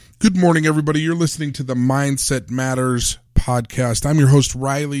Good morning, everybody. You're listening to the Mindset Matters podcast. I'm your host,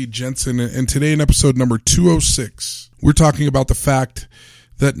 Riley Jensen, and today in episode number 206, we're talking about the fact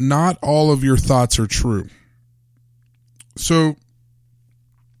that not all of your thoughts are true. So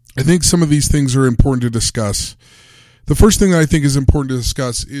I think some of these things are important to discuss. The first thing that I think is important to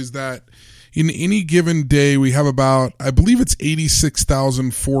discuss is that in any given day, we have about, I believe it's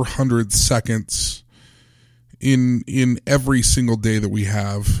 86,400 seconds in every single day that we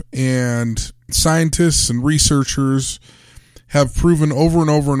have. And scientists and researchers have proven over and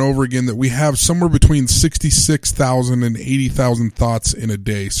over and over again that we have somewhere between 66,000 and 80,000 thoughts in a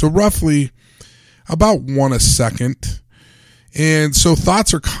day. So roughly about one a second. And so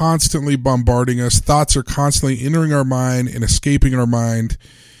thoughts are constantly bombarding us. Thoughts are constantly entering our mind and escaping our mind.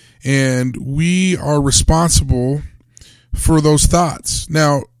 And we are responsible for those thoughts.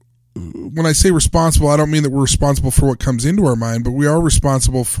 Now, when I say responsible, I don't mean that we're responsible for what comes into our mind, but we are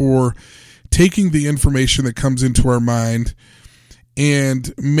responsible for taking the information that comes into our mind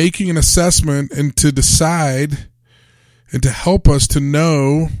and making an assessment and to decide and to help us to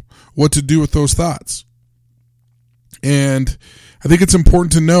know what to do with those thoughts. And I think it's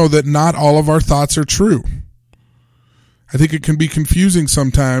important to know that not all of our thoughts are true. I think it can be confusing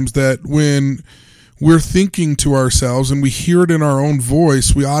sometimes that when we're thinking to ourselves and we hear it in our own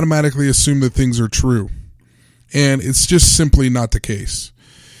voice, we automatically assume that things are true. And it's just simply not the case.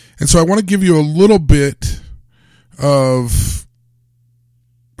 And so I want to give you a little bit of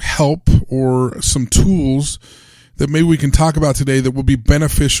help or some tools that maybe we can talk about today that will be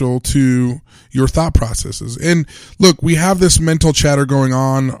beneficial to your thought processes. And look, we have this mental chatter going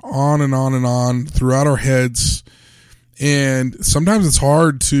on and on and on throughout our heads. And sometimes it's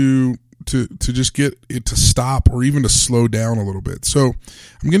hard to just get it to stop or even to slow down a little bit. So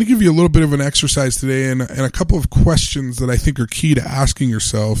I'm going to give you a little bit of an exercise today and a couple of questions that I think are key to asking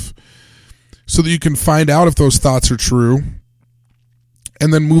yourself so that you can find out if those thoughts are true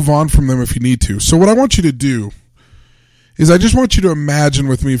and then move on from them if you need to. So what I want you to do is I just want you to imagine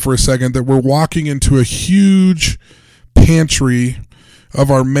with me for a second that we're walking into a huge pantry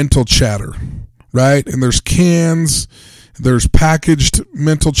of our mental chatter, right? And there's cans, there's packaged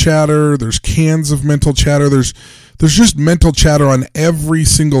mental chatter, there's cans of mental chatter, there's just mental chatter on every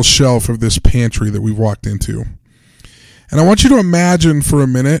single shelf of this pantry that we've walked into. And I want you to imagine for a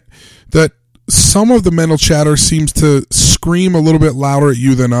minute that some of the mental chatter seems to scream a little bit louder at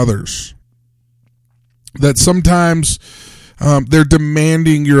you than others. That sometimes they're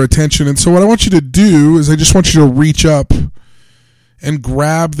demanding your attention. And so what I want you to do is I just want you to reach up and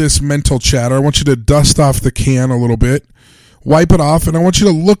grab this mental chatter. I want you to dust off the can a little bit, wipe it off, and I want you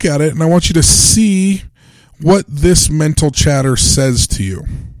to look at it, and I want you to see what this mental chatter says to you.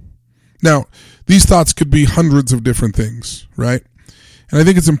 Now, these thoughts could be hundreds of different things, right? And I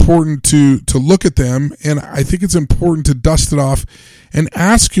think it's important to look at them, and I think it's important to dust it off and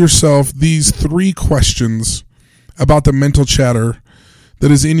ask yourself these three questions about the mental chatter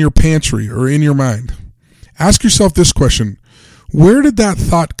that is in your pantry or in your mind. Ask yourself this question: where did that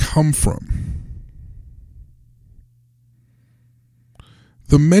thought come from?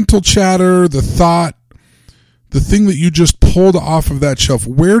 The mental chatter, the thought, the thing that you just pulled off of that shelf,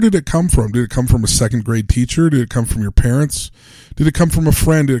 where did it come from? Did it come from a second grade teacher? Did it come from your parents? Did it come from a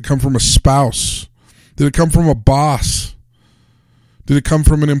friend? Did it come from a spouse? Did it come from a boss? Did it come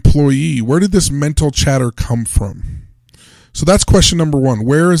from an employee? Where did this mental chatter come from? So that's question number one.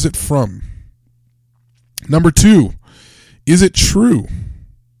 Where is it from? Number two, is it true?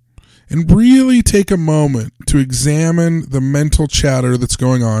 And really take a moment to examine the mental chatter that's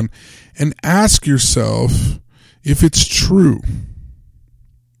going on and ask yourself if it's true.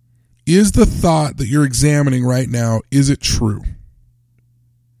 Is the thought that you're examining right now, is it true?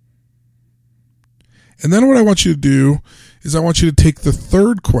 And then what I want you to do is I want you to take the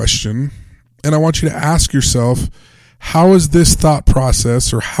third question and I want you to ask yourself, how is this thought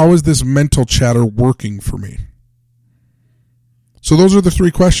process or how is this mental chatter working for me? So those are the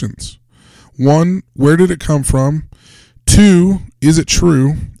three questions. One, where did it come from? Two, is it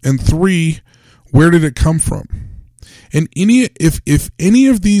true? And three, where did it come from? And if any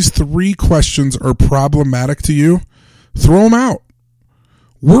of these three questions are problematic to you, throw them out.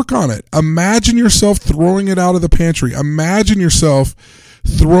 Work on it. Imagine yourself throwing it out of the pantry. Imagine yourself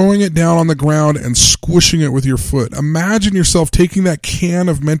throwing it down on the ground and squishing it with your foot. Imagine yourself taking that can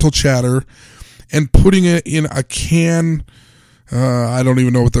of mental chatter and putting it in a can. I don't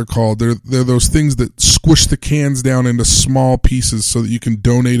even know what they're called. They're those things that squish the cans down into small pieces so that you can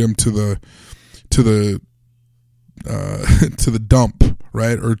donate them to the dump,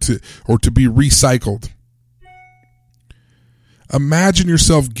 right? Or to be recycled. Imagine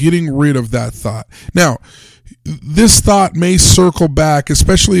yourself getting rid of that thought. Now, this thought may circle back,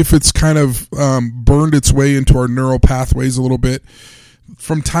 especially if it's kind of burned its way into our neural pathways a little bit.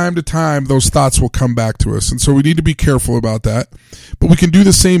 From time to time, those thoughts will come back to us. And so we need to be careful about that. But we can do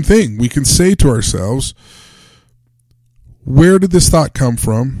the same thing. We can say to ourselves, where did this thought come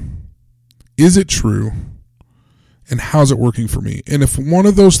from? Is it true? And how's it working for me? And if one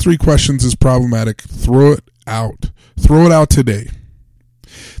of those three questions is problematic, throw it out. Throw it out today.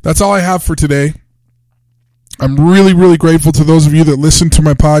 That's all I have for today. I'm really, really grateful to those of you that listen to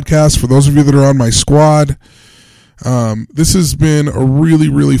my podcast, for those of you that are on my squad. This has been a really,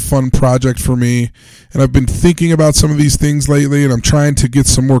 really fun project for me, and I've been thinking about some of these things lately, and I'm trying to get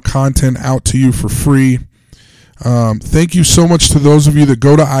some more content out to you for free. Thank you so much to those of you that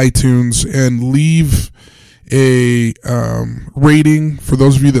go to iTunes and leave a rating. For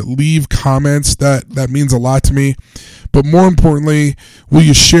those of you that leave comments, that means a lot to me. But more importantly, will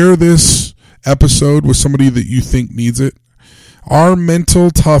you share this episode with somebody that you think needs it? Our mental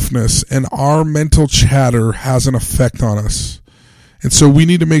toughness and our mental chatter has an effect on us. And so we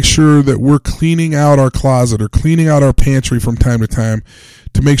need to make sure that we're cleaning out our closet or cleaning out our pantry from time to time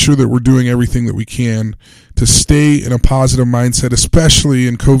to make sure that we're doing everything that we can to stay in a positive mindset, especially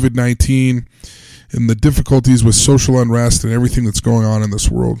in COVID-19 and the difficulties with social unrest and everything that's going on in this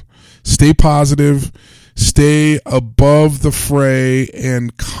world. Stay positive, stay above the fray,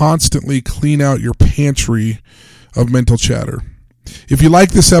 and constantly clean out your pantry of mental chatter. If you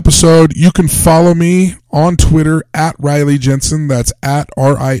like this episode, you can follow me on Twitter at Riley Jensen. That's at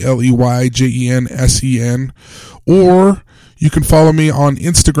RILEYJENSEN. Or you can follow me on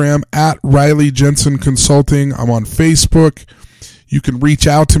Instagram at Riley Jensen Consulting. I'm on Facebook. You can reach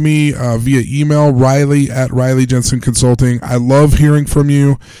out to me via email, Riley at Riley Jensen Consulting. I love hearing from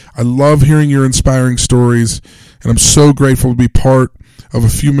you. I love hearing your inspiring stories. And I'm so grateful to be part of a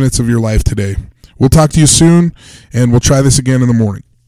few minutes of your life today. We'll talk to you soon, and we'll try this again in the morning.